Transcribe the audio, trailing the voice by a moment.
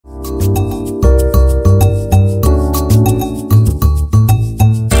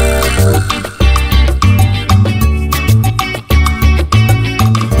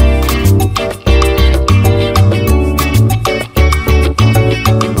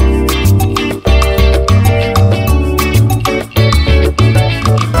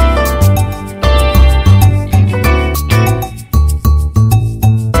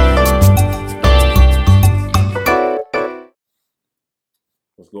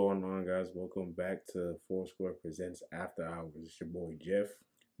going on, guys? Welcome back to Foursquare Presents After Hours. It's your boy Jeff.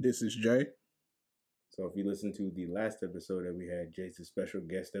 This is Jay. So, if you listen to the last episode that we had, Jay's the special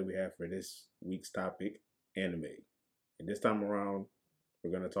guest that we have for this week's topic, anime. And this time around,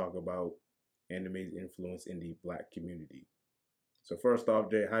 we're going to talk about anime's influence in the Black community. So, first off,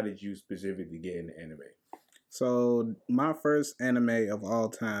 Jay, how did you specifically get into anime? So my first anime of all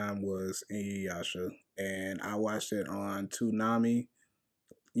time was Inuyasha, and I watched it on Toonami.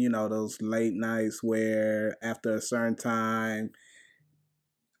 You know, those late nights where after a certain time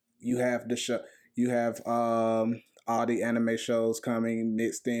you have the show, you have all the anime shows coming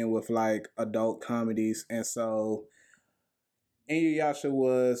mixed in with like adult comedies, and so Inuyasha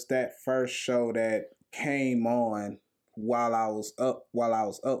was that first show that came on while I was up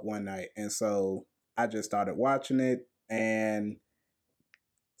one night, and so I just started watching it, and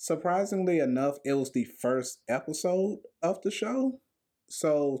surprisingly enough, it was the first episode of the show.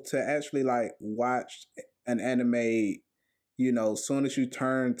 So to actually like watch an anime, you know, soon as you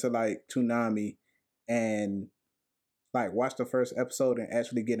turn to like Toonami and like watch the first episode and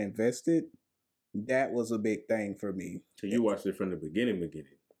actually get invested, that was a big thing for me. So, you watched it from the beginning?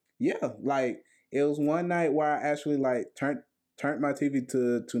 Yeah, like it was one night where I actually like turned my TV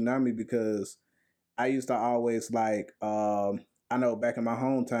to Toonami because I used to always like I know back in my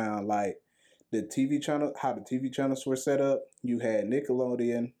hometown, like the TV channel, how the TV channels were set up. You had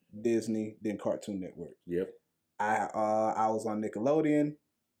Nickelodeon, Disney, then Cartoon Network. Yep. I was on Nickelodeon,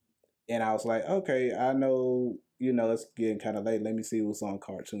 and I was like, okay, I know, you know, it's getting kind of late. Let me see what's on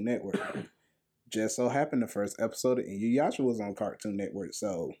Cartoon Network. Just so happened the first episode of Inuyasha was on Cartoon Network,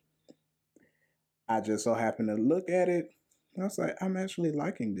 so I just so happened to look at it. I was like, I'm actually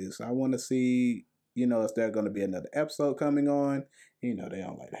liking this. I want to see, you know, is there going to be another episode coming on? You know, they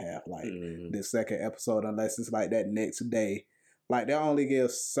don't like to have like the second episode unless it's like that next day. Like they only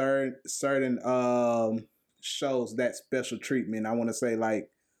give certain shows that special treatment. I want to say like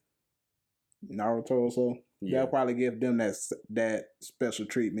Naruto or so. Yeah. They'll probably give them that special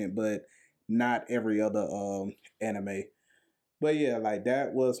treatment, but not every other anime. But yeah, like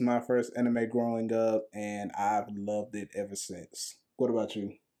that was my first anime growing up, and I've loved it ever since. What about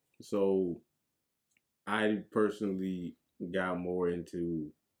you? So, I personally got more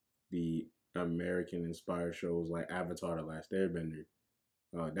into the American-inspired shows like Avatar: The Last Airbender.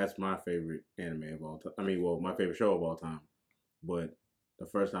 That's my favorite anime of all time. I mean, well, my favorite show of all time. But the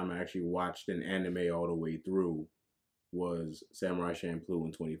first time I actually watched an anime all the way through was Samurai Champloo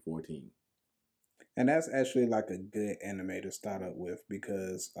in 2014. And that's actually like a good anime to start up with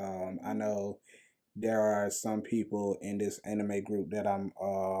because I know there are some people in this anime group that I'm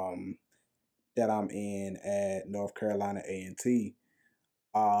in at North Carolina A&T.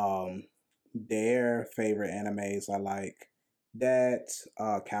 Their favorite animes are like that,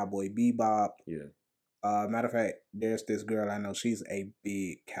 Cowboy Bebop. Yeah. Matter of fact, there's this girl I know. She's a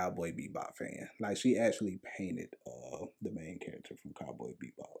big Cowboy Bebop fan. Like she actually painted the main character from Cowboy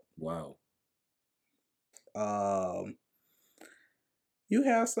Bebop. Wow. You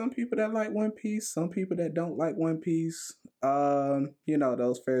have some people that like One Piece, some people that don't like One Piece. You know,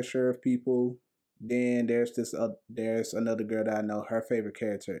 those fair share of people. Then there's there's another girl that I know. Her favorite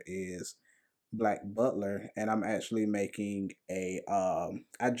character is Black Butler, and I'm actually making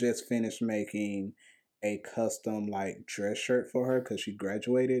I just finished making a custom like dress shirt for her because she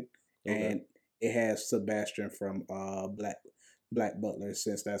graduated, and it has Sebastian from Black Butler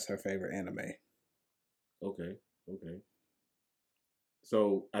since that's her favorite anime. Okay.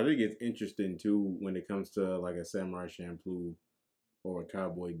 So I think it's interesting too when it comes to like a Samurai Champloo or a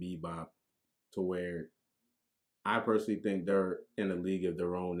Cowboy Bebop, to where I personally think they're in a league of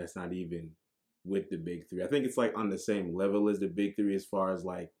their own that's not even with the big three. I think it's like on the same level as the big three as far as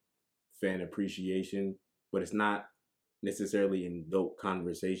like fan appreciation, but it's not necessarily in adult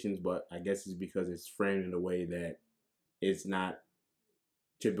conversations. But I guess it's because it's framed in a way that it's not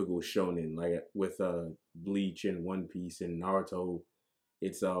typical shonen, like with Bleach and One Piece and Naruto.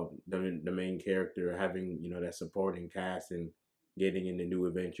 It's the main character having, you know, that supporting cast and getting into new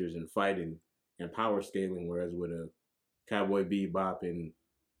adventures and fighting and power scaling, whereas with a Cowboy Bebop and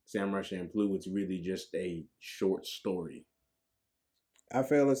Samurai Champloo, it's really just a short story. I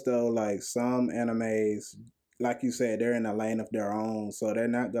feel as though like some animes, like you said, they're in a lane of their own, so they're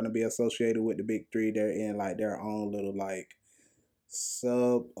not going to be associated with the big three. They're in like their own little like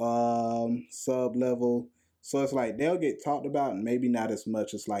sub level. So it's like they'll get talked about, maybe not as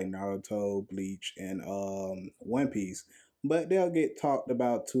much as like Naruto, Bleach, and One Piece, but they'll get talked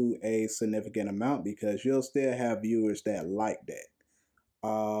about to a significant amount because you'll still have viewers that like that.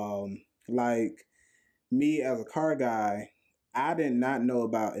 Like me as a car guy, I did not know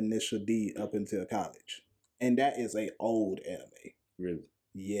about Initial D up until college, and that is a old anime. Really?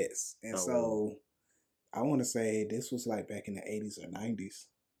 Yes, and How so old? I want to say this was like back in the 80s or 90s.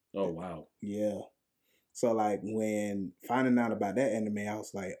 Oh wow. Yeah. So like when finding out about that anime, I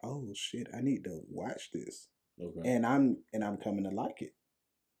was like, oh shit, I need to watch this, Okay. and I'm coming to like it.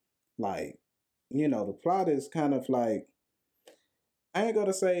 Like, the plot is kind of like, I ain't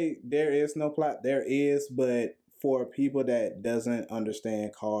gonna say there is no plot. There is, but for people that doesn't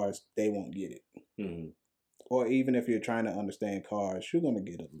understand cars, they won't get it. Hmm. Or even if you're trying to understand cars, you're gonna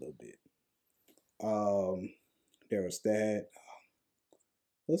get it a little bit. Um, there was that.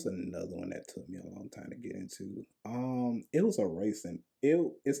 What's another one that took me a long time to get into? It was a racing.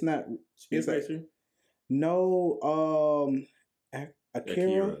 It's not. Speed It's a Racer? no. Akira.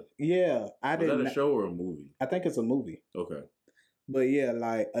 Akira. Yeah, I Was that didn't. a show or a movie? I think it's a movie. Okay. But yeah,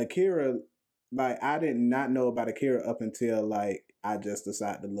 like Akira, like I did not know about Akira up until like I just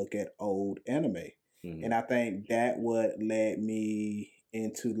decided to look at old anime. Hmm. And I think that what led me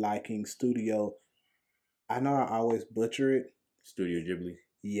into liking Studio. I know I always butcher it. Studio Ghibli.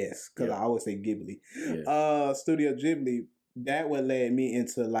 Yes, because Yep. I always say Ghibli. Yeah. Studio Ghibli. That what led me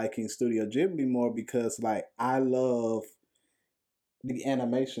into liking Studio Ghibli more because like I love the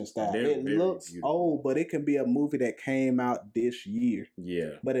animation style. They're It very looks beautiful. old, but it can be a movie that came out this year.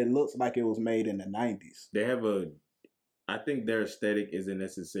 Yeah. But it looks like it was made in the 90s. They have I think their aesthetic isn't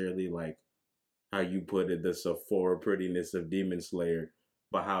necessarily like how you put it, the Sephora prettiness of Demon Slayer,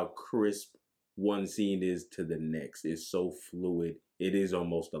 but how crisp one scene is to the next. It's so fluid. It is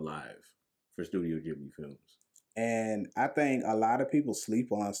almost alive for Studio Ghibli films. And I think a lot of people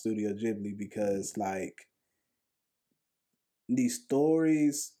sleep on Studio Ghibli because like the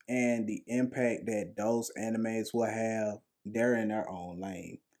stories and the impact that those animes will have, they're in their own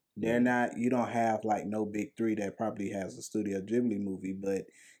lane. They're not, you don't have like no big three that probably has a Studio Ghibli movie, but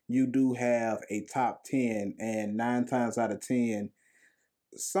you do have a top 10, and 9 times out of 10,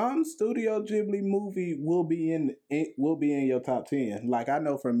 some Studio Ghibli movie will be in your top 10. Like I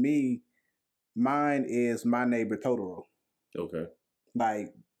know for me, mine is My Neighbor Totoro. Okay.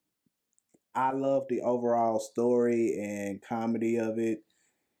 Like I love the overall story and comedy of it.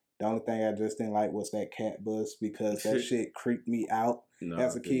 The only thing I just didn't like was that cat bus because that shit creeped me out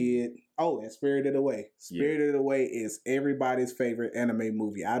as a kid. Oh, and Spirited Away. Spirited Away is everybody's favorite anime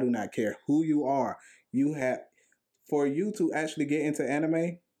movie. I do not care who you are. For you to actually get into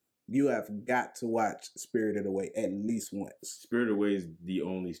anime, you have got to watch Spirited Away at least once. Spirited Away is the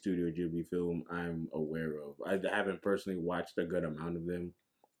only Studio Ghibli film I'm aware of. I haven't personally watched a good amount of them,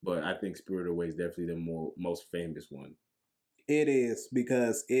 but I think Spirited Away is definitely the most famous one. It is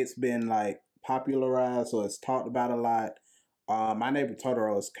because it's been like popularized, so it's talked about a lot. My Neighbor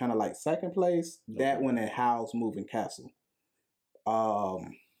Totoro is kind of like second place. That Okay. one and Howl's Moving Castle.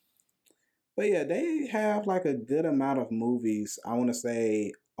 But yeah, they have like a good amount of movies. I want to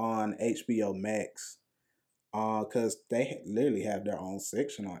say on HBO Max, because they literally have their own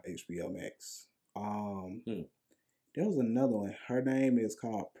section on HBO Max. There was another one. Her name is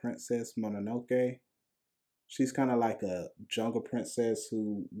called Princess Mononoke. She's kind of like a jungle princess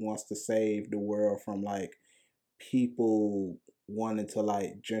who wants to save the world from like people wanting to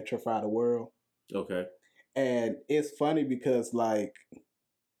like gentrify the world. Okay. And it's funny because like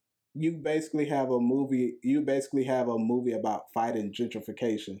you basically have a movie about fighting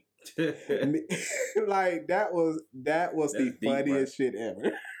gentrification. Like that was That's the deep, funniest shit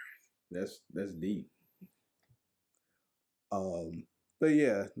ever. That's deep. But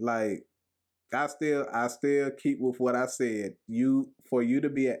yeah, like I still keep with what I said. For you to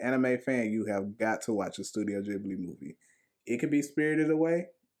be an anime fan, you have got to watch a Studio Ghibli movie. It could be Spirited Away,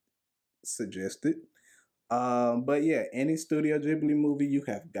 suggested. But yeah, any Studio Ghibli movie you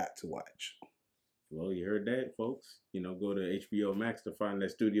have got to watch. Well, you heard that, folks. Go to HBO Max to find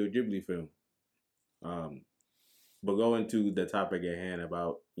that Studio Ghibli film. But going to the topic at hand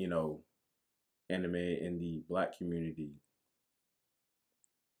about, anime in the Black community.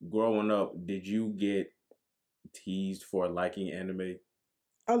 Growing up, did you get teased for liking anime?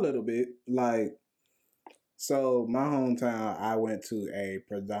 A little bit. Like, so my hometown, I went to a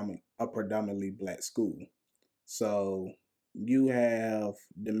predominantly black school. So you have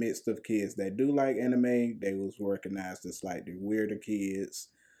the midst of kids that do like anime. They was recognized as like the weirder kids,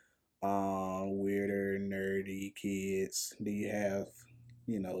 weirder, nerdy kids. Do you have,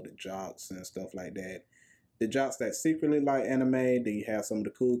 the jocks and stuff like that? The jocks that secretly like anime. Then you have some of the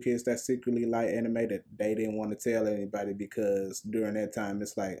cool kids that secretly like anime that they didn't want to tell anybody because during that time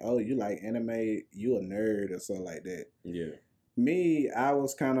it's like, oh, you like anime, you a nerd or something like that. Yeah. Me, I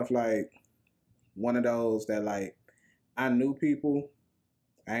was kind of like one of those that like I knew people.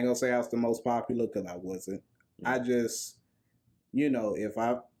 I ain't gonna say I was the most popular because I wasn't. I just, if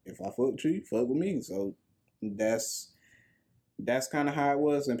I fuck with you, you fuck with me. So that's kind of how it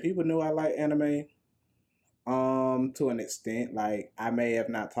was, and people knew I like anime. To an extent, like I may have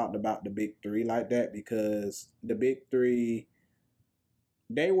not talked about the big three like that because the big three,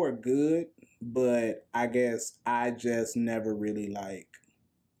 they were good, but I guess I just never really like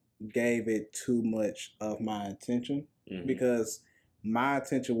gave it too much of my attention because my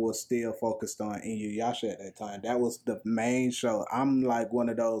attention was still focused on Inuyasha at that time. That was the main show. I'm like one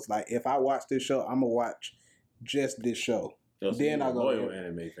of those, like if I watch this show, I'm gonna watch just this show. So then I go loyal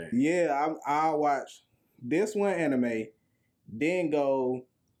anime fan. Yeah, I'll watch this one anime, then go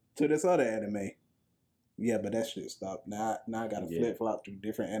to this other anime. Yeah, but that shit stopped. Now I gotta flip flop through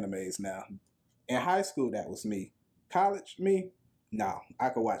different animes now. In high school, that was me. College, me, no. I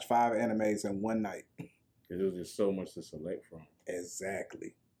could watch 5 animes in one night. Because there was just so much to select from.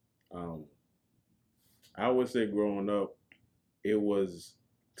 Exactly. I would say growing up, it was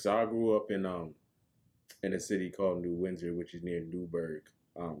because I grew up in a city called New Windsor, which is near Newburgh,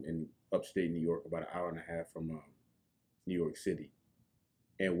 in upstate New York, about an hour and a half from New York City.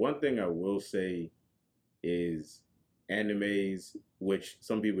 And one thing I will say is animes, which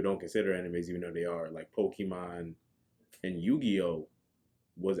some people don't consider animes, even though they are, like Pokemon and Yu-Gi-Oh!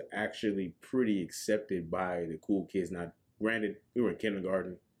 Was actually pretty accepted by the cool kids. Now, granted, we were in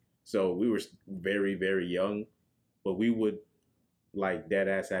kindergarten, so we were very, very young, but we would like dead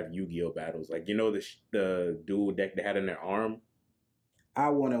ass have Yu-Gi-Oh! Battles. Like, the dual deck they had in their arm? I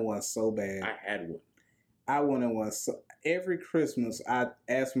wanted one so bad. I had one. I wanted one so every Christmas I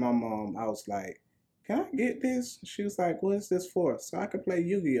asked my mom, I was like, can I get this? She was like, what is this for? So I could play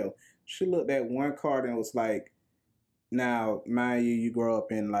Yu-Gi-Oh! She looked at one card and was like, now, mind you, you grow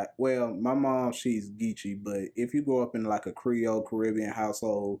up in like, well, my mom, she's Geechee, but if you grow up in like a Creole Caribbean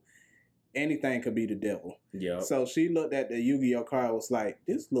household, anything could be the devil. Yeah. So she looked at the Yu-Gi-Oh! Card, was like,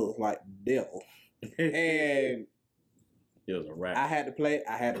 this looks like the devil. And it was a wrap. I had to play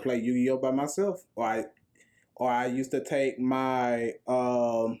Yu-Gi-Oh! By myself. Or I used to take my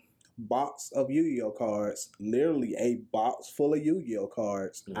box of Yu-Gi-Oh! Cards, literally a box full of Yu-Gi-Oh!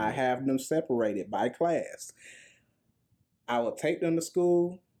 Cards. Mm-hmm. I have them separated by class. I would take them to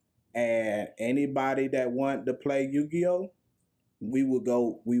school, and anybody that wanted to play Yu-Gi-Oh!, we would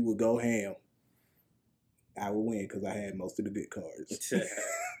go ham. I would win because I had most of the good cards.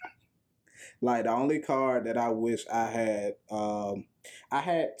 Like the only card that I wish I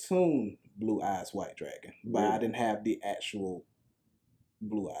had Toon Blue Eyes White Dragon, but I didn't have the actual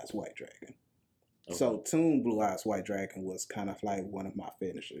Blue Eyes White Dragon. Okay. So Toon Blue Eyes White Dragon was kind of like one of my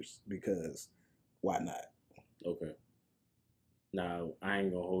finishers because why not? Okay. Now, I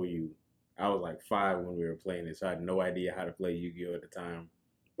ain't gonna hold you. I was like 5 when we were playing it, so I had no idea how to play Yu-Gi-Oh! At the time.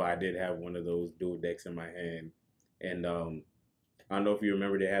 But I did have one of those dual decks in my hand. And I don't know if you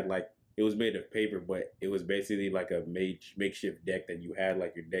remember, they had like, it was made of paper, but it was basically like a makeshift deck that you had,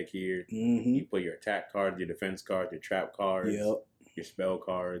 like your deck here. Mm-hmm. You put your attack cards, your defense cards, your trap cards, your spell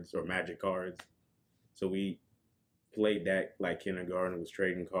cards, or magic cards. So we played that like kindergarten, was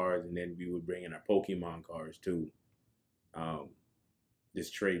trading cards, and then we would bring in our Pokemon cards too.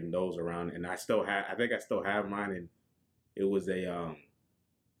 Just trading those around, and I think I still have mine, and it was I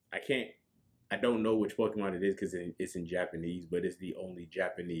don't know which Pokemon it is because it's in Japanese, but it's the only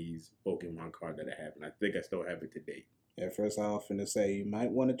Japanese Pokemon card that I have, and I think I still have it to date. At first, I was finna say you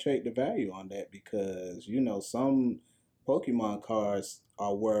might want to check the value on that because, some Pokemon cards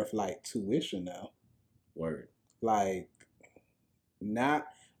are worth like tuition now. Word. Like, not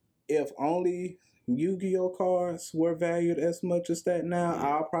if only Yu-Gi-Oh! Cards were valued as much as that now,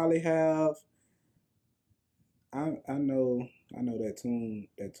 I'll probably have. I know that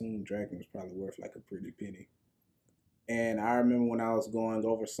Toon Dragon is probably worth like a pretty penny. And I remember when I was going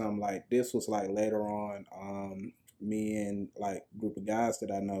over some like this was like later on, me and like group of guys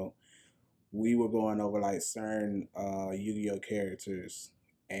that I know, we were going over like certain Yu-Gi-Oh! Characters,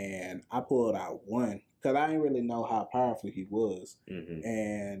 and I pulled out one because I didn't really know how powerful he was. Mm-hmm.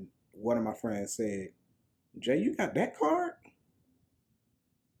 And one of my friends said, Jay, you got that card?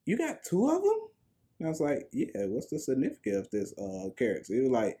 You got 2 of them? And I was like, yeah, what's the significance of this character? It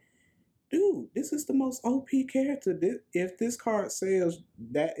was like, dude, this is the most OP character. If this card sells,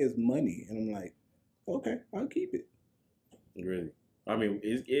 that is money. And I'm like, okay, I'll keep it. Really? I mean,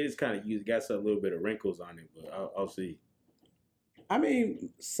 it is kind of, you got a little bit of wrinkles on it, but I'll see. I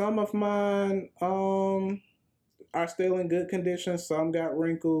mean, some of mine are still in good condition. Some got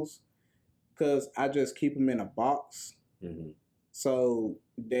wrinkles because I just keep them in a box. Mm-hmm. So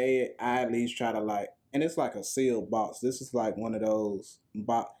I at least try to like and it's like a sealed box. This is like one of those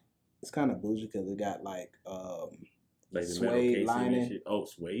box. It's kind of bougie because it got like Like the metal suede casing and lining. shit. Oh,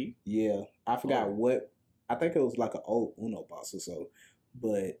 suede. Yeah, I forgot Oh. what. I think it was like an old Uno box or so,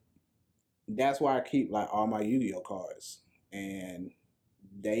 but that's why I keep like all my Yu-Gi-Oh cards, and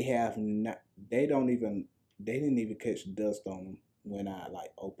they have not. They don't even. They didn't even catch dust on them when I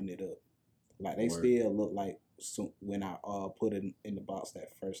like opened it up. Like they Word. still look like when I put it in the box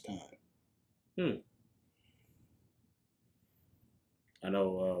that first time. I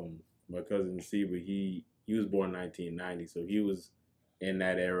know my cousin Seba, he was born 1990, so he was in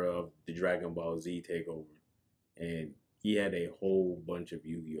that era of the Dragon Ball Z takeover, and he had a whole bunch of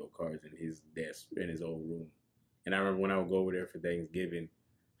Yu-Gi-Oh cards in his desk in his old room. And I remember when I would go over there for Thanksgiving,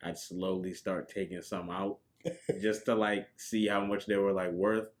 I'd slowly start taking some out just to like see how much they were like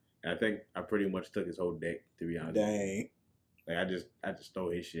worth. And I think I pretty much took his whole deck, to be honest. Dang. Like I just stole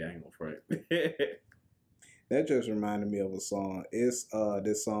his shit. I ain't gonna front. That just reminded me of a song. It's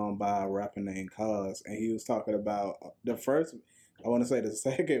this song by a rapper named Cuz, and he was talking about the first. I want to say the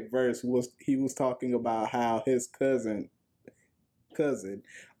second verse was he was talking about how his cousin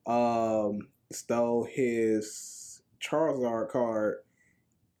stole his Charizard card,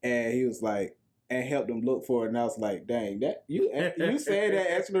 and he was like, and helped him look for it. And I was like, dang, that you said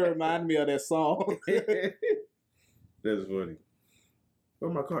that actually reminded me of that song. That's funny.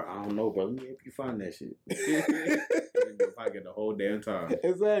 Where's my car? I don't know, bro. Let me help you find that shit. If I get the whole damn time.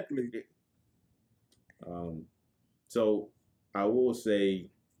 Exactly. So I will say,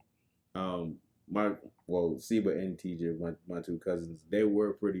 Seba and TJ, my two cousins, they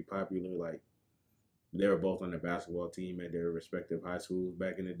were pretty popular. Like they were both on the basketball team at their respective high schools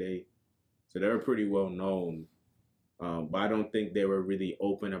back in the day, so they were pretty well known. But I don't think they were really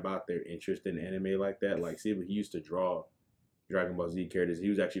open about their interest in anime like that. Like Seba, he used to draw Dragon Ball Z characters. He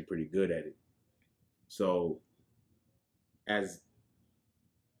was actually pretty good at it. So as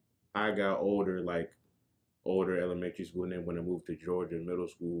I got older, like older elementary school, and then when I moved to Georgia middle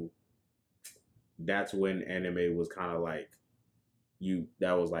school, that's when anime was kind of like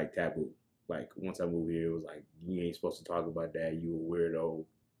that was like taboo. Like once I moved here, it was like you ain't supposed to talk about that. You a weirdo.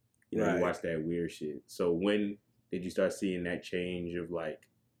 You know, you watch that weird shit. So when did you start seeing that change of like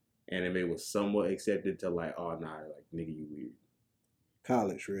anime was somewhat accepted to like, oh nah, like nigga, you weird?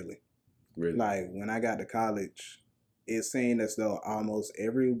 College, really. Really? Like when I got to college, it seemed as though almost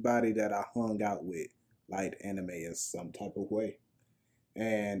everybody that I hung out with liked anime in some type of way.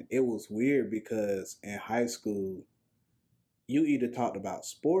 And it was weird because in high school, you either talked about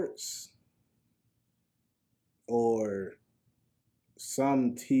sports or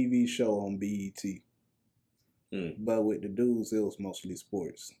some TV show on BET. But with the dudes, it was mostly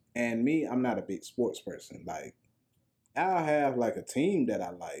sports. And me, I'm not a big sports person. Like, I'll have like a team that I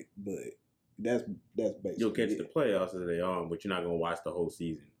like, but that's basically you'll catch the playoffs as they on, but you're not gonna watch the whole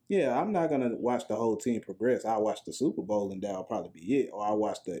season. Yeah, I'm not gonna watch the whole team progress. I'll watch the Super Bowl and that'll probably be it. Or I'll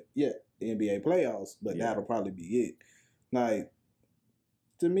watch the NBA playoffs, but that'll probably be it. Like,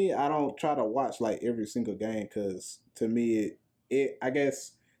 to me, I don't try to watch like every single game because to me, I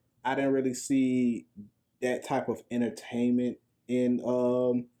guess I didn't really see that type of entertainment in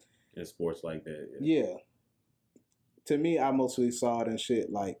sports like that. Yeah. To me, I mostly saw it in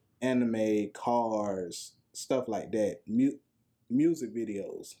shit like anime, cars, stuff like that, music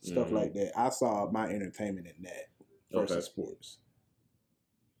videos, stuff like that. I saw my entertainment in that versus sports.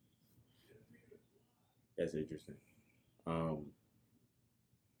 That's interesting. I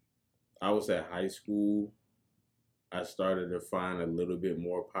was at high school. I started to find a little bit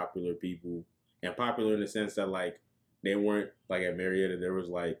more popular people, and popular in the sense that like they weren't like at Marietta. There was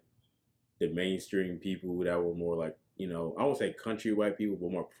like the mainstream people that were more like, you know, I won't say country white people,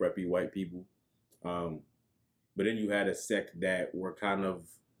 but more preppy white people. But then you had a sect that were kind of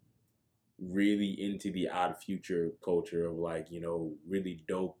really into the Odd Future culture of like, you know, really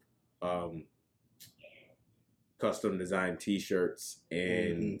dope custom designed t-shirts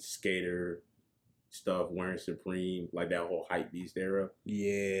and skater stuff, wearing Supreme, like that whole hype beast era.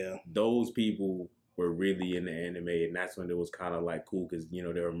 Yeah. Those people were really into anime, and that's when it was kind of like cool because, you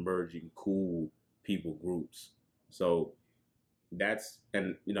know, they're emerging cool people groups. So that's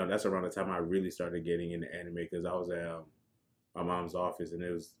around the time I really started getting into anime because I was at my mom's office and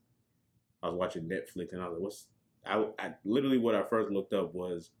I was watching Netflix and I was like, I literally what I first looked up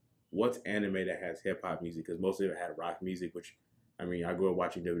was what's anime that has hip hop music, because most of it had rock music, which I mean I grew up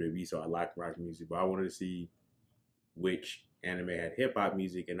watching WWE, so I like rock music, but I wanted to see which anime had hip hop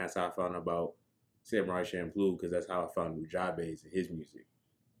music, and that's how I found about Samurai Champloo, because that's how I found Nujabe's and his music,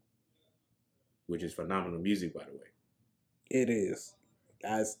 which is phenomenal music, by the way. It is.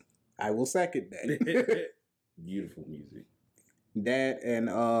 Guys, I will second that. Beautiful music. That and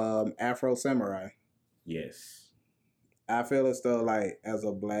Afro Samurai. Yes. I feel as though like as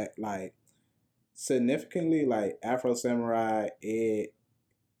a black like significantly like Afro Samurai it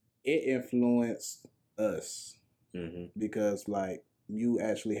influenced us because like you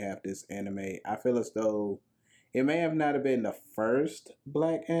actually have this anime. I feel as though it may have not have been the first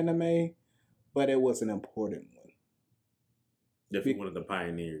black anime, but it was an important one. Definitely one of the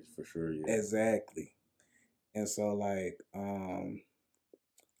pioneers for sure. Yeah. Exactly. And so like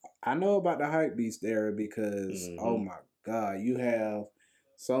I know about the hype beast era because oh my god, you have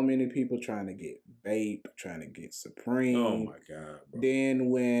so many people trying to get Bape, trying to get Supreme. Oh my god, bro. Then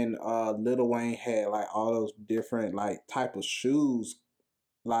when Lil Wayne had like all those different like type of shoes,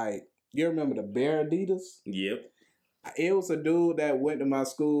 like you remember the Bear Adidas? Yep. It was a dude that went to my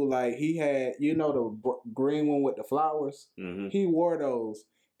school. Like he had, you know, the green one with the flowers. He wore those,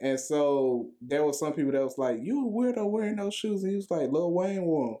 and so there was some people that was like, "You a weirdo wearing those shoes." And he was like, "Lil Wayne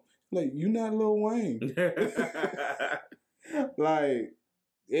wore 'em." Like, you not Lil Wayne. Like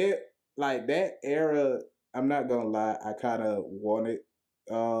it, like that era. I'm not gonna lie. I kind of wanted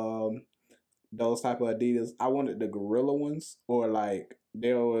those type of Adidas. I wanted the gorilla ones, or like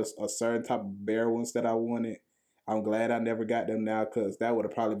there was a certain type of bear ones that I wanted. I'm glad I never got them now because that would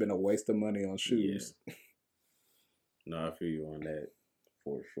have probably been a waste of money on shoes. Yeah. No, I feel you on that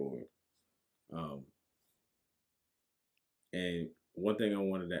for sure. And one thing I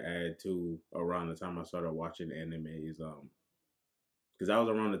wanted to add too around the time I started watching anime is because that was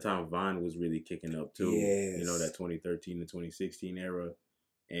around the time Vine was really kicking up too. Yes. You know, that 2013 to 2016 era.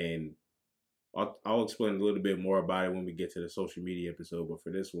 And I'll explain a little bit more about it when we get to the social media episode. But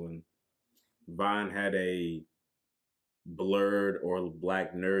for this one, Vine had a blurred or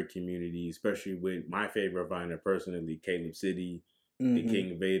black nerd community, especially with my favorite Viner personally, Caleb City, the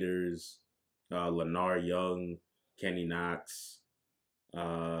King Vaders, Lennar Young, Kenny Knox.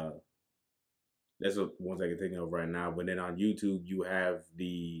 That's the ones I can think of right now. But then on YouTube, you have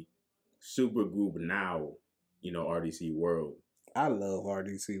the super group now, you know, RDC World. I love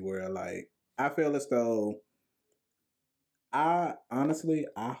RDC World. Like, I feel as though I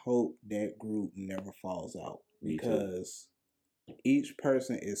hope that group never falls out because each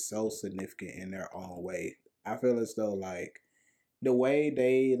person is so significant in their own way. I feel as though like the way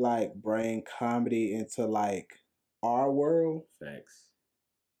they like bring comedy into like our world. Facts.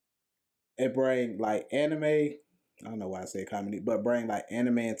 It bring like anime. I don't know why I say comedy, but bring like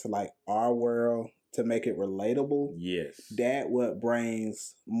anime into like our world to make it relatable. Yes. That what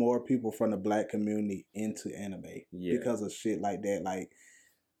brings more people from the black community into anime because of shit like that. Like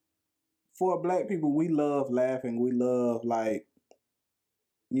for black people, we love laughing. We love like,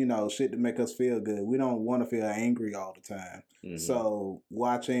 you know, shit to make us feel good. We don't want to feel angry all the time. So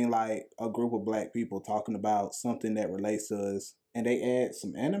watching like a group of black people talking about something that relates to us and they add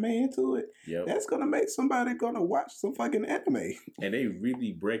some anime into it, that's going to make somebody going to watch some fucking anime. And they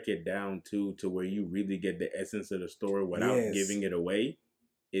really break it down too to where you really get the essence of the story without giving it away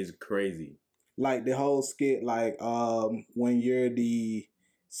is crazy. Like the whole skit, like when you're the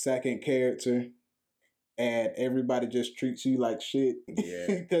second character and everybody just treats you like shit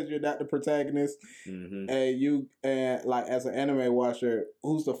because you're not the protagonist. And you, like as an anime watcher,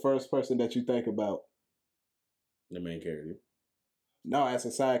 who's the first person that you think about? The main character. No, as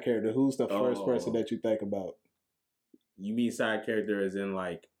a side character, who's the first person that you think about? You mean side character as in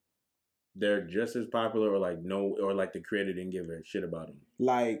like they're just as popular or like no, or like the creator didn't give a shit about them?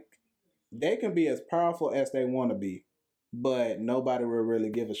 Like they can be as powerful as they want to be, but nobody will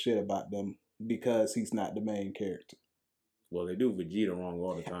really give a shit about them because he's not the main character. Well, they do Vegeta wrong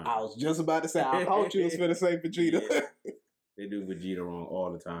all the time. I was just about to say, I thought you was going to say Vegeta. They do Vegeta wrong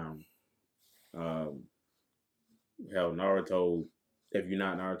all the time. Hell, Naruto, if you're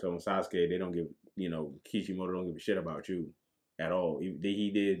not Naruto and Sasuke, they don't give, you know, Kishimoto don't give a shit about you at all.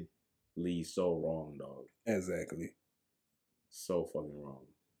 He did Lee so wrong, dog. Exactly. So fucking wrong.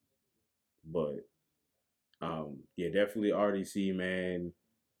 But, yeah, definitely RDC, man.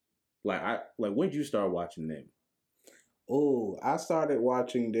 Like when did you start watching them? Oh, I started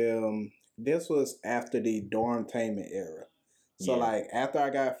watching them. This was after the Dormtainment era. So like after I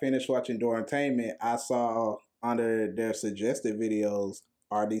got finished watching Dormtainment, I saw under their suggested videos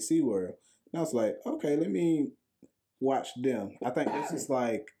RDC World. And I was like, okay, let me watch them. I think this is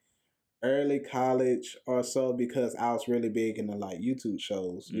like early college or so because I was really big into like YouTube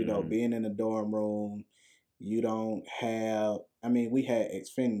shows. You know, being in the dorm room. You don't have. I mean, we had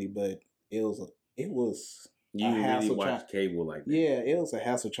Xfinity, but it was. You really watch cable like that? Yeah, it was a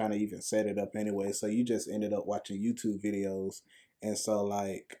hassle trying to even set it up anyway. So you just ended up watching YouTube videos, And so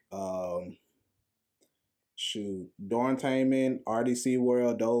like Dorntainment, RDC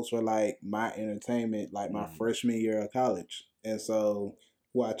World, those were like my entertainment, like my freshman year of college. And so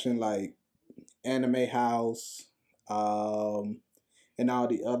watching like Anime House, and all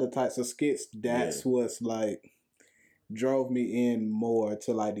the other types of skits, that's what's like drove me in more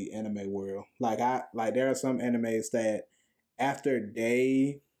to like the anime world. Like there are some animes that after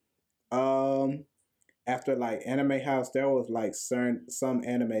they after like Anime House, there was like some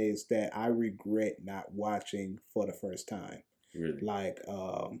animes that I regret not watching for the first time. Really? Like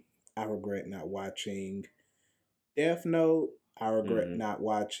I regret not watching Death Note. I regret not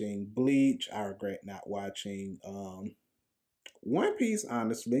watching Bleach. I regret not watching One Piece.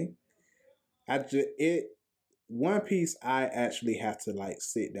 Honestly, One Piece. I actually have to like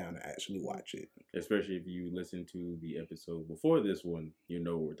sit down and actually watch it. Especially if you listen to the episode before this one, you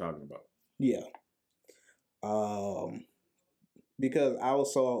know what we're talking about. Yeah. Because I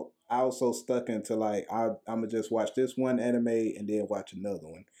was so stuck into like I'm gonna just watch this one anime and then watch another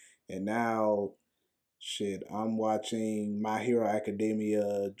one, and now, shit, I'm watching My Hero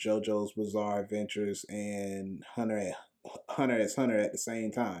Academia, JoJo's Bizarre Adventures, and Hunter x Hunter at the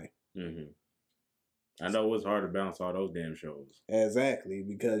same time. I know it was hard to balance all those damn shows. Exactly,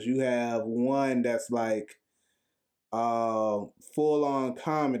 because you have one that's like full on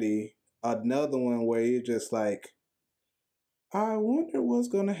comedy, another one where you're just like, I wonder what's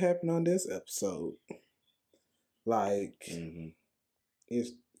gonna happen on this episode. Like,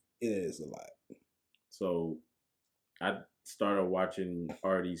 it is a lot. So, I started watching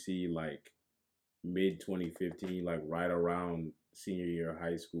RDC like mid 2015, like right around senior year of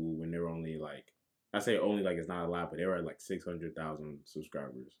high school, when they were only like, I say only like it's not a lot, but they were at like 600,000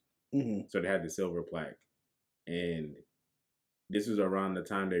 subscribers. So they had the silver plaque, and this was around the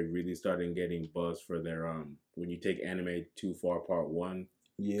time they really started getting buzz for their When You Take Anime Too Far Part 1.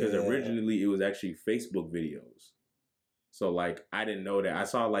 Because originally it was actually Facebook videos. So like I didn't know that. I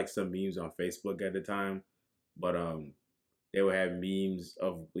saw like some memes on Facebook at the time, but they would have memes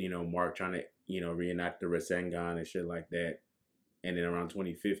of, Mark trying to, reenact the Rasengan and shit like that. And then around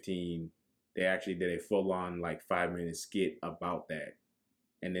 2015, they actually did a full on like 5-minute skit about that.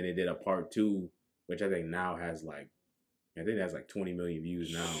 And then they did a part 2, which I think now has like, 20 million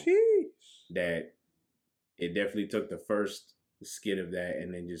views now. Sheesh. That it definitely took the first skit of that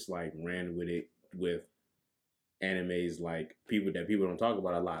and then just like ran with it with animes like people don't talk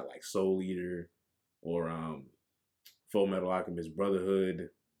about a lot, like Soul Eater or Full Metal Alchemist Brotherhood.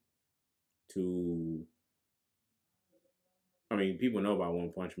 People know about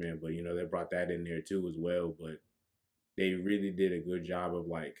One Punch Man, but they brought that in there too as well. But they really did a good job of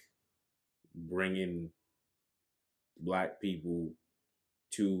like bringing Black people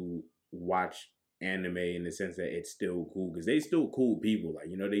to watch anime in the sense that it's still cool, because they still cool people. Like,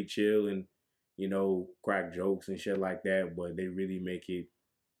 they chill and, crack jokes and shit like that, but they really make it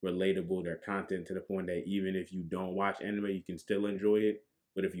relatable, their content, to the point that even if you don't watch anime, you can still enjoy it.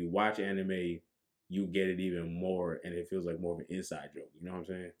 But if you watch anime, you get it even more, and it feels like more of an inside joke. You know what I'm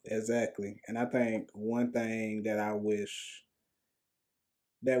saying? Exactly. And I think one thing that I wish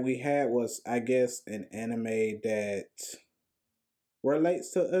that we had was, I guess, an anime that relates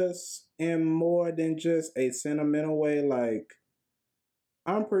to us in more than just a sentimental way. Like,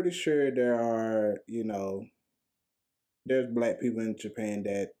 I'm pretty sure there are, there's Black people in Japan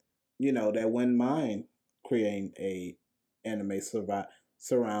that, that wouldn't mind creating a anime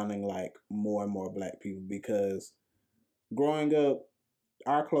surrounding like more and more Black people, because growing up,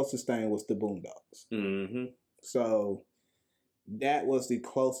 our closest thing was the Boondocks. So that was the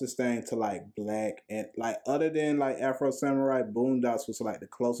closest thing to like Black, and like other than like Afro Samurai, Boondocks was like the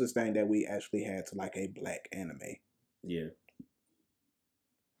closest thing that we actually had to like a Black anime. Yeah.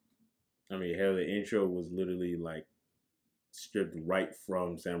 Hell, the intro was literally like stripped right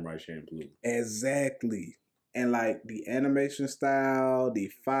from Samurai Champloo. Exactly. And like the animation style, the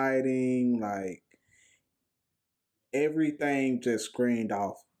fighting, like everything just screened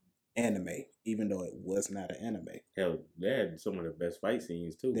off anime, even though it was not an anime. Hell, they had some of the best fight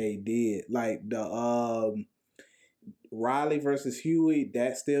scenes too. They did. Like the Riley versus Huey,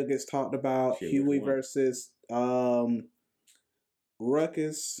 that still gets talked about. Shit, Huey versus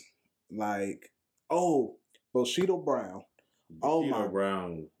Ruckus, like, Bushido Brown.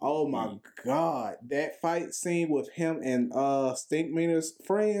 Brown. Oh my God. That fight scene with him and Stink Meaner's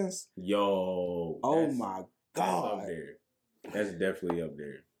friends. Yo. Oh my God. That's up there. That's definitely up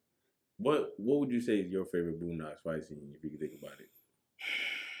there. What would you say is your favorite Boondocks fight scene, if you can think about it?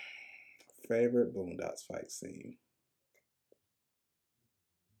 Favorite Boondocks fight scene.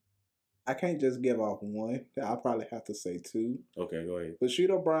 I can't just give off one. I'll probably have to say two. Okay, go ahead.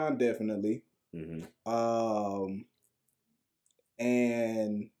 Bushido Brown definitely. Um,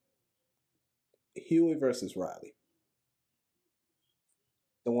 and Huey versus Riley,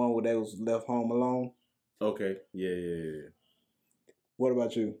 the one where they was left home alone. Okay, yeah. What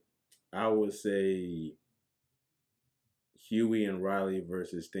about you? I would say Huey and Riley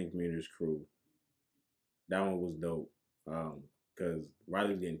versus Stink Meter's crew. That one was dope. Because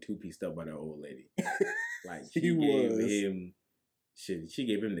Riley was getting two-pieced up by that old lady. Like she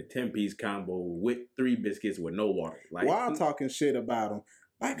gave him the 10-piece combo with 3 biscuits with no water. Like while talking shit about him.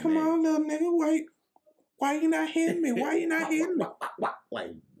 Like, come on, little nigga, why you not hitting me? Why you not hitting me?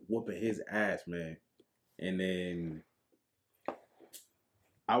 Like whooping his ass, man. And then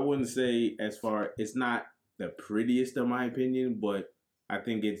I wouldn't say it's not the prettiest in my opinion, but I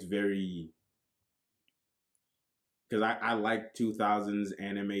think it's very, because I like 2000s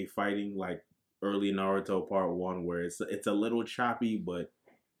anime fighting, like early Naruto Part 1, where it's a little choppy, but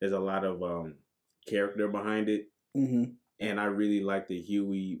there's a lot of character behind it. Mm-hmm. And I really like the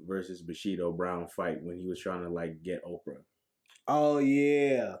Huey versus Bushido Brown fight when he was trying to like get Oprah. Oh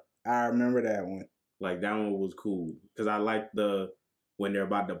yeah, I remember that one. Like that one was cool because I like when they're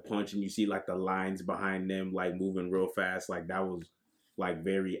about to punch and you see like the lines behind them like moving real fast. Like that was like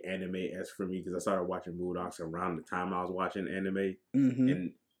very anime-esque for me because I started watching Bulldogs around the time I was watching anime,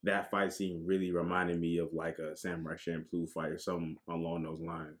 and that fight scene really reminded me of like a Samurai Champloo fight or something along those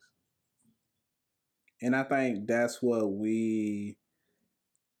lines. And I think that's what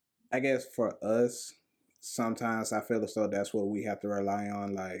I guess for us, sometimes I feel as though that's what we have to rely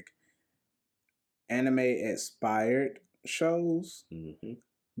on, like anime inspired shows. Mm-hmm.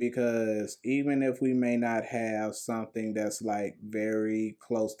 Because even if we may not have something that's like very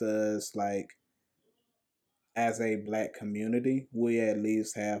close to us, like as a Black community, we at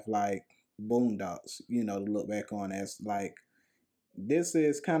least have like Boondocks, to look back on as like, this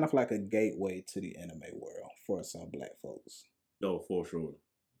is kind of like a gateway to the anime world for some Black folks. No, for sure.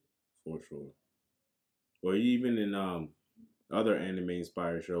 Or even in other anime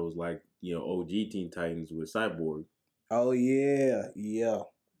inspired shows like OG Teen Titans with Cyborg. Oh yeah.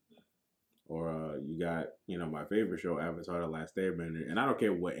 Or you got my favorite show, Avatar: The Last Airbender, and I don't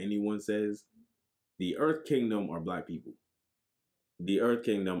care what anyone says, the Earth Kingdom are Black people. The Earth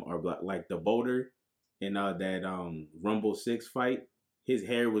Kingdom are Black. Like the boulder in that Rumble 6 fight, his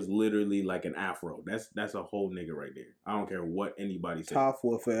hair was literally like an afro. That's a whole nigga right there. I don't care what anybody says. Toph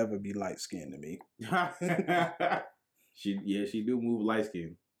will forever be light skinned to me. She do move light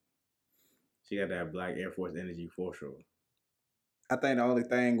skin. She got that Black Air Force energy for sure. I think the only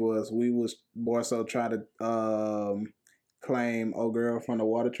thing was we was more so trying to claim old girl from the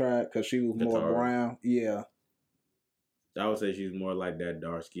Water Tribe because she was more brown. Yeah. I would say she's more like that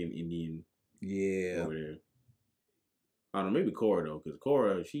dark skinned Indian. Yeah. Over there. I don't know, maybe Korra though, because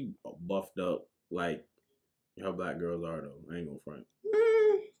Korra, she buffed up like how Black girls are though. I ain't gonna front.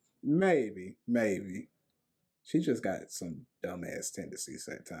 Maybe. She just got some dumbass tendencies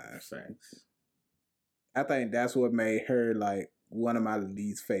at times. Facts. I think that's what made her like one of my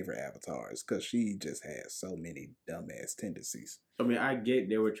least favorite avatars because she just has so many dumbass tendencies. I mean, I get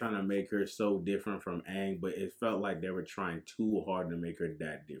they were trying to make her so different from Aang, but it felt like they were trying too hard to make her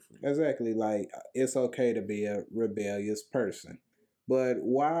that different. Exactly. Like, it's okay to be a rebellious person, but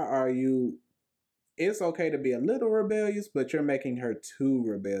why are you... It's okay to be a little rebellious, but you're making her too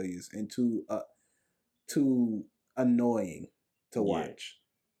rebellious and too annoying to watch.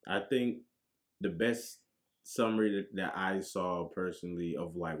 I think the best summary that I saw personally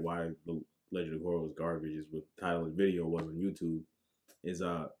of like why the Legend of Korra was garbage is what the title of the video was on YouTube. Is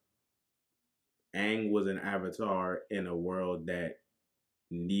Aang was an avatar in a world that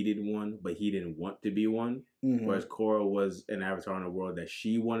needed one, but he didn't want to be one. Mm-hmm. Whereas Korra was an avatar in a world that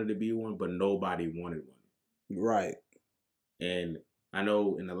she wanted to be one, but nobody wanted one. Right. And I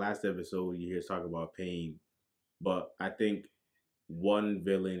know in the last episode you hear us talk about Pain, but I think one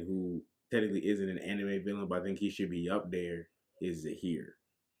villain who technically isn't an anime villain, but I think he should be up there is Zahir.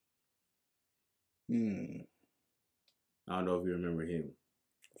 I don't know if you remember him.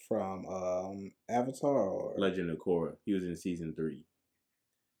 From Avatar or Legend of Korra. He was in season 3.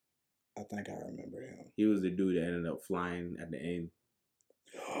 I think I remember him. He was the dude that ended up flying at the end.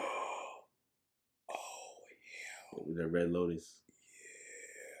 The Red Lotus.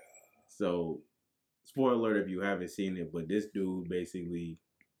 Yeah. So, spoiler alert if you haven't seen it, but this dude basically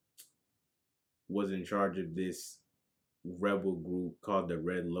was in charge of this rebel group called the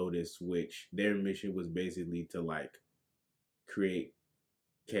Red Lotus, which their mission was basically to like create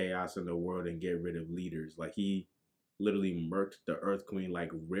chaos in the world and get rid of leaders. Like he literally murked the Earth Queen,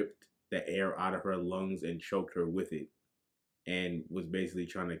 like ripped the air out of her lungs and choked her with it, and was basically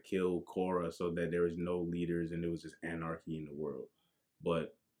trying to kill Korra so that there was no leaders and it was just anarchy in the world.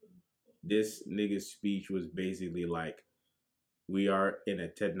 But this nigga's speech was basically like, we are in a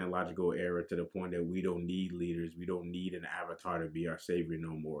technological era to the point that we don't need leaders. We don't need an avatar to be our savior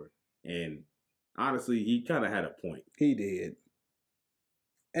no more. And honestly, he kind of had a point. He did.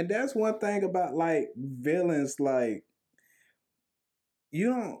 And that's one thing about like villains, like you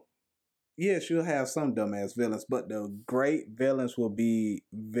don't. Yes, you'll have some dumbass villains, but the great villains will be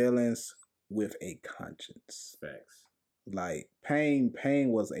villains with a conscience. Facts. Like Pain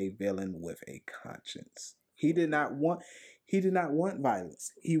was a villain with a conscience. He did not want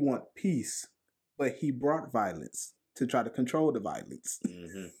violence. He wanted peace, but he brought violence to try to control the violence.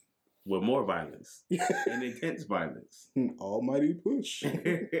 Mm-hmm. With more violence and intense violence. Almighty push.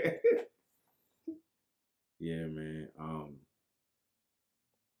 Yeah, man.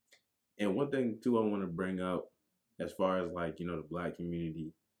 And one thing too I want to bring up as far as like, the Black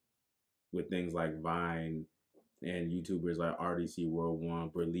community with things like Vine and YouTubers like RDC World One,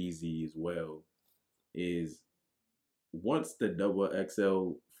 Berleezy as well, is once the Double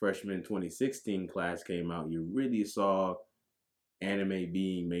XL freshman 2016 class came out, you really saw anime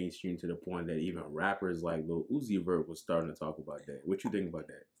being mainstream to the point that even rappers like Lil Uzi Vert was starting to talk about that. What you think about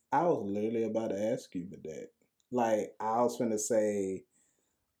that? I was literally about to ask you about that. Like, I was going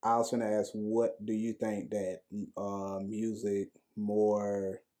to ask, what do you think that music,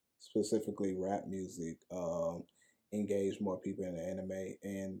 more specifically rap music, engage more people in the anime?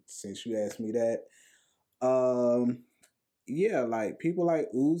 And since you asked me that, yeah, like people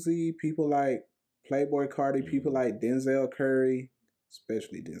like Uzi, people like Playboy Cardi, people like Denzel Curry,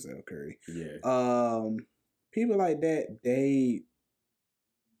 especially Denzel Curry. Yeah. People like that,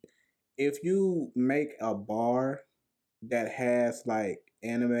 if you make a bar that has like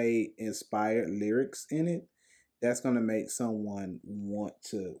anime inspired lyrics in it, that's gonna make someone want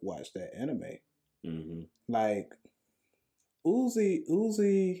to watch that anime. Mm-hmm. Like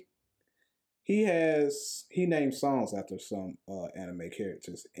Uzi, he named songs after some anime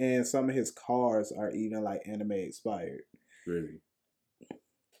characters, and some of his cars are even like anime inspired. Really?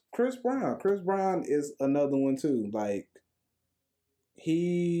 Chris Brown is another one too. Like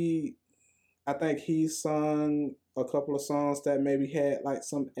I think he sung a couple of songs that maybe had like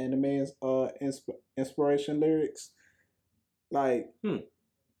some anime inspiration lyrics. Like,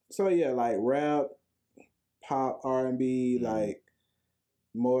 so yeah, like rap, pop, R&B, like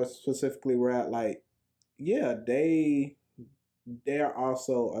more specifically rap. Like, yeah, they're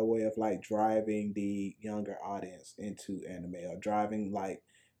also a way of like driving the younger audience into anime, or driving like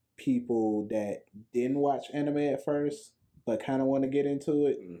people that didn't watch anime at first but kind of want to get into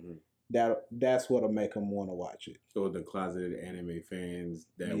it. Mm-hmm. That's what'll make them want to watch it. Or the closeted anime fans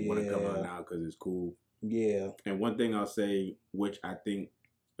that want to come out now because it's cool. Yeah. And one thing I'll say, which I think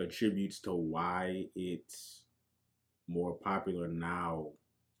attributes to why it's more popular now,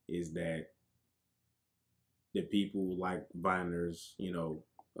 is that the people like Viners,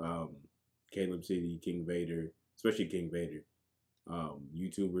 Caleb City, King Vader, especially King Vader,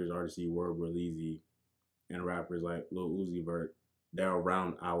 YouTubers, RDC World, Berleezy, and rappers like Lil Uzi Vert, they're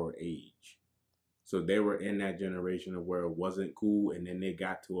around our age. So they were in that generation of where it wasn't cool, and then they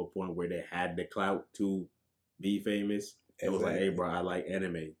got to a point where they had the clout to be famous. It was like, hey, bro, I like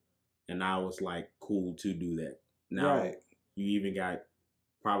anime. And now it's like cool to do that. Now you even got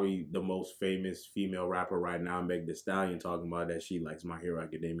probably the most famous female rapper right now, Meg Thee Stallion, talking about that she likes My Hero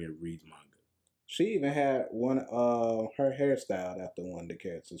Academia, reads manga. She even had one her hairstyle after one of the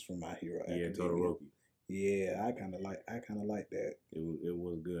characters from My Hero Academia. Yeah, Todoroki. Yeah, I kind of like that. It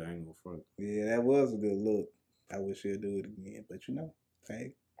was good. I ain't gonna front. Yeah, that was a good look. I wish she'd do it again, but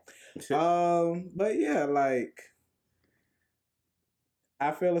hey. But yeah, like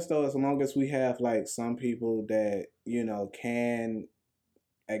I feel as though as long as we have like some people that can,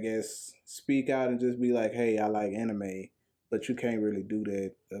 I guess, speak out and just be like, hey, I like anime, but you can't really do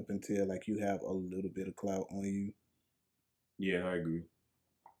that up until like you have a little bit of clout on you. Yeah, I agree.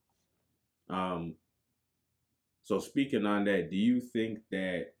 So speaking on that, do you think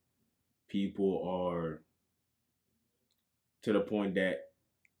that people are to the point that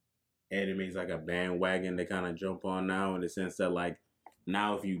anime is like a bandwagon they kind of jump on now, in the sense that like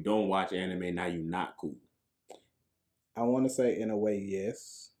now if you don't watch anime, now you're not cool? I want to say in a way,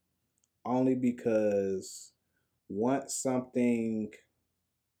 yes. Only because once something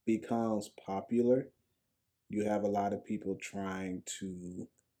becomes popular, you have a lot of people trying to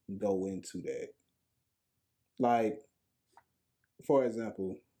go into that. Like, for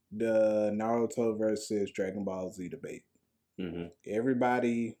example, the Naruto versus Dragon Ball Z debate. Mm-hmm.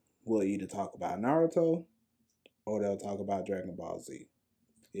 Everybody will either talk about Naruto or they'll talk about Dragon Ball Z.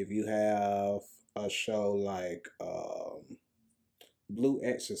 If you have a show like Blue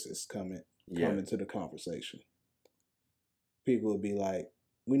Exorcist coming to the conversation, people will be like,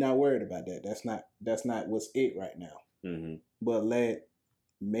 "We're not worried about that. That's not what's it right now." Mm-hmm. But let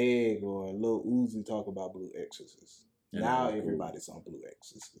Meg or Lil Uzi talk about Blue Exorcist. And now everybody's on Blue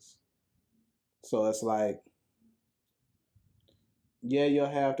Exorcist. So it's like, yeah, you'll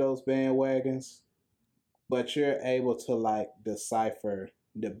have those bandwagons, but you're able to like decipher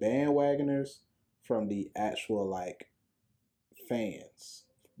the bandwagoners from the actual like fans,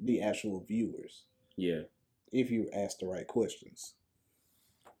 the actual viewers. Yeah. If you ask the right questions.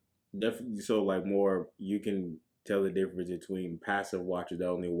 Definitely. So like more, you can tell the difference between passive watchers that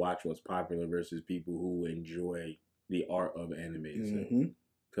only watch what's popular versus people who enjoy the art of anime.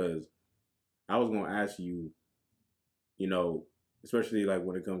 Because I was going to ask you, you know, especially like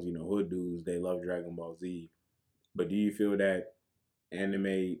when it comes to, you know, hood dudes, they love Dragon Ball Z. But do you feel that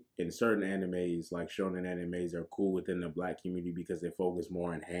anime, in certain animes, like shonen animes, are cool within the black community because they focus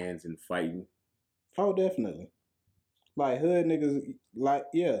more on hands and fighting? Oh, definitely. Like hood niggas, like,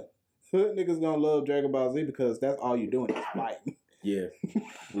 yeah. Hood niggas gonna love Dragon Ball Z because that's all you're doing is fighting. Yeah.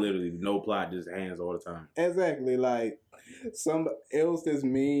 Literally, no plot, just hands all the time. Exactly. Like, it was this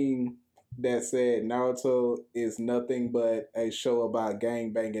meme that said Naruto is nothing but a show about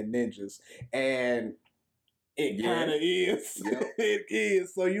gang banging ninjas. And it kind of is. Yep. It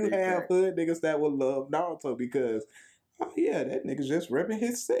is. So you have hood niggas that will love Naruto because, oh yeah, that nigga's just repping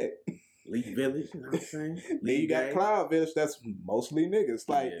his set. Leaf Village, you know what I'm saying? Then you got Cloud Village, that's mostly niggas.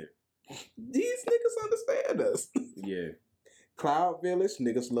 Like, these niggas understand us. Yeah. Cloud Village,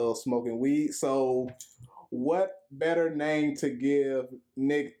 niggas love smoking weed. So what better name to give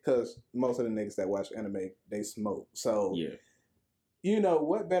because most of the niggas that watch anime, they smoke. So, yeah, you know,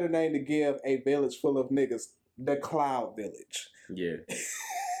 what better name to give a village full of niggas? The Cloud Village. Yeah.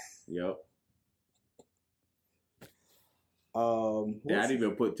 Yep. Yeah, I didn't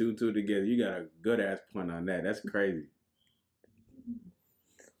even put 2 and 2 together. You got a good ass point on that. That's crazy.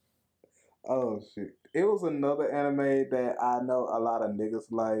 Oh shit. It was another anime that I know a lot of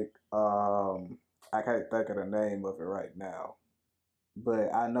niggas like. I can't think of the name of it right now.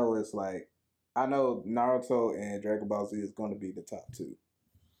 But I know it's like, I know Naruto and Dragon Ball Z is going to be the top 2.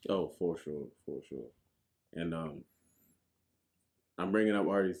 Oh, for sure. And I'm bringing up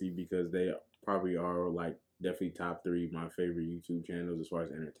RDC because they probably are like definitely top 3 my favorite YouTube channels as far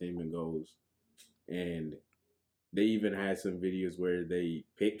as entertainment goes. And they even had some videos where they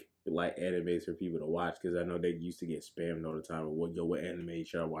pick like animes for people to watch because I know they used to get spammed all the time. What anime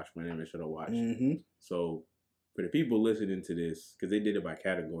should I watch? What anime should I watch? Mm-hmm. So for the people listening to this, because they did it by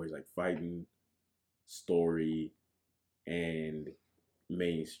categories like fighting, story, and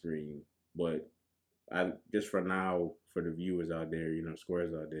mainstream. But I just for now, for the viewers out there, you know,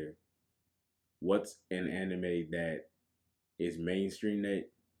 squares out there, what's an anime that is mainstream that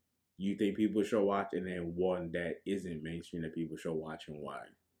you think people should watch, and then one that isn't mainstream that people should watch, and why?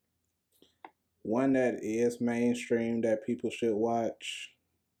 One that is mainstream that people should watch,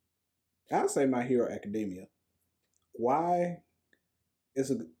 I'll say My Hero Academia. Why? It's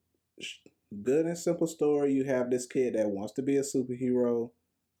a good and simple story. You have this kid that wants to be a superhero.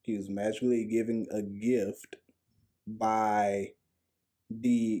 He's magically given a gift by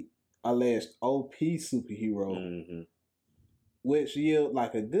the alleged OP superhero, which yield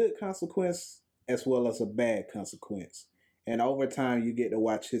like a good consequence as well as a bad consequence. And over time, you get to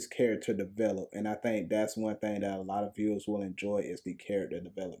watch his character develop. And I think that's one thing that a lot of viewers will enjoy is the character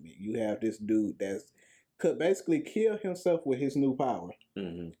development. You have this dude that could basically kill himself with his new power.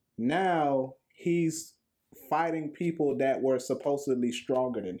 Mm-hmm. Now he's fighting people that were supposedly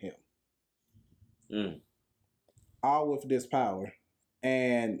stronger than him. All with this power.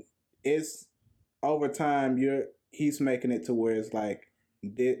 And it's over time, he's making it to where it's like,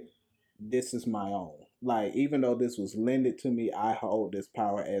 this is my own. Like, even though this was lended to me, I hold this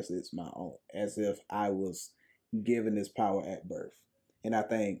power as it's my own, as if I was given this power at birth. And I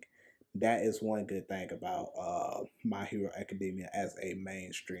think that is one good thing about My Hero Academia as a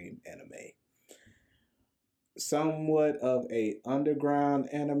mainstream anime. Somewhat of a underground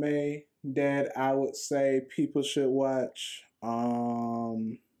anime that I would say people should watch.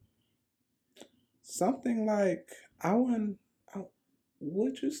 Something like,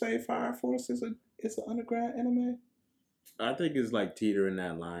 would you say Fire Force is an underground anime? I think it's like teetering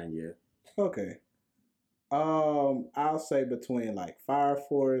that line, yeah. Okay. I'll say between like Fire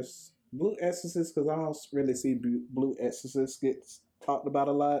Force, Blue Exorcist, because I don't really see Blue Exorcist gets talked about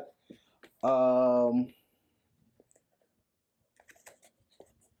a lot.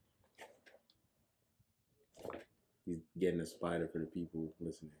 He's getting a spider for the people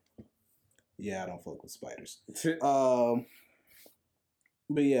listening. Yeah, I don't fuck with spiders.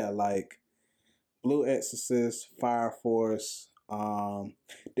 But yeah, like Blue Exorcist, Fire Force.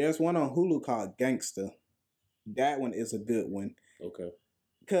 There's one on Hulu called Gangsta. That one is a good one. Okay.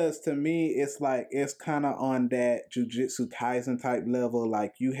 Because to me, it's like it's kind of on that Jujutsu Kaisen type level.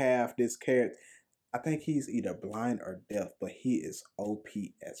 Like you have this character. I think he's either blind or deaf, but he is OP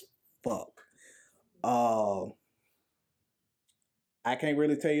as fuck. I can't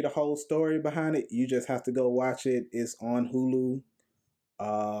really tell you the whole story behind it. You just have to go watch it. It's on Hulu.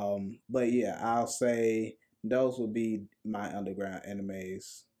 But yeah, I'll say those would be my underground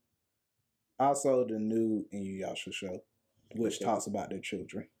animes. Also, the new Inuyasha show, which talks about their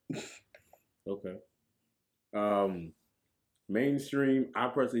children. Okay. Mainstream. I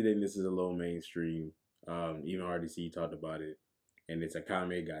personally think this is a little mainstream. Even RDC talked about it, and it's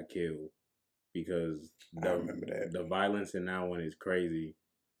Akame got killed because I remember that. The violence in that one is crazy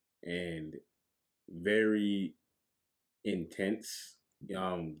and very intense.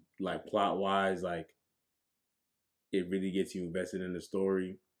 Like plot wise, like it really gets you invested in the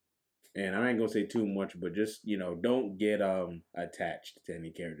story. And I ain't gonna say too much, but just don't get attached to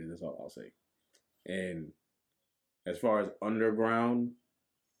any character. That's all I'll say. And as far as underground,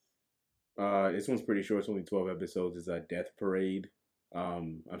 this one's pretty short. It's only 12 episodes. It's a Death Parade.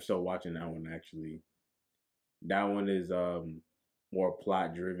 I'm still watching that one actually. That one is more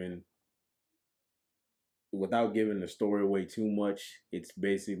plot driven. Without giving the story away too much, it's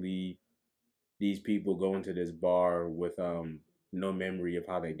basically these people go into this bar with no memory of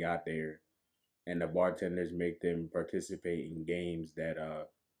how they got there, and the bartenders make them participate in games that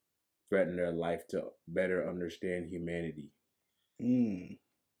threaten their life to better understand humanity.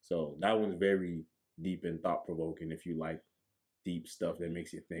 So that one's very deep and thought provoking if you like deep stuff that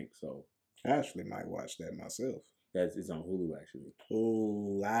makes you think. So I actually might watch that myself. it's on Hulu actually.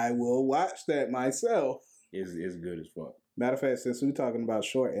 Oh, I will watch that myself. It's good as fuck. Matter of fact, since we're talking about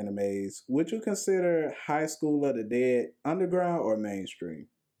short animes, would you consider High School of the Dead underground or mainstream?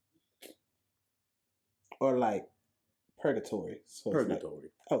 Or like Purgatory? So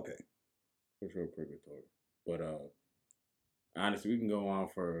Purgatory. Okay. For sure, Purgatory. But honestly, we can go on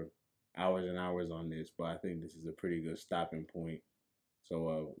for hours and hours on this, but I think this is a pretty good stopping point.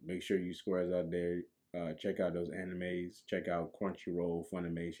 So make sure you squares out there. Check out those animes. Check out Crunchyroll,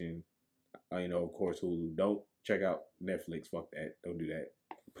 Funimation. Of course, Hulu. Don't check out Netflix. Fuck that. Don't do that.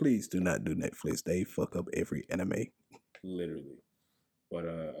 Please do not do Netflix. They fuck up every anime. Literally. But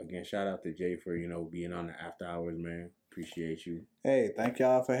again, shout out to Jay for being on the after hours, man. Appreciate you. Hey, thank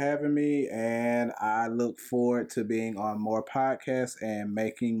y'all for having me, and I look forward to being on more podcasts and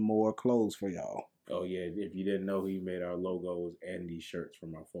making more clothes for y'all. Oh yeah, if you didn't know, he made our logos and these shirts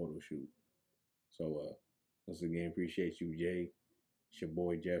from our photo shoot. So once again, appreciate you, Jay. It's your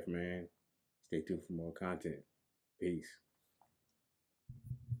boy Jeff, man. Stay tuned for more content. Peace.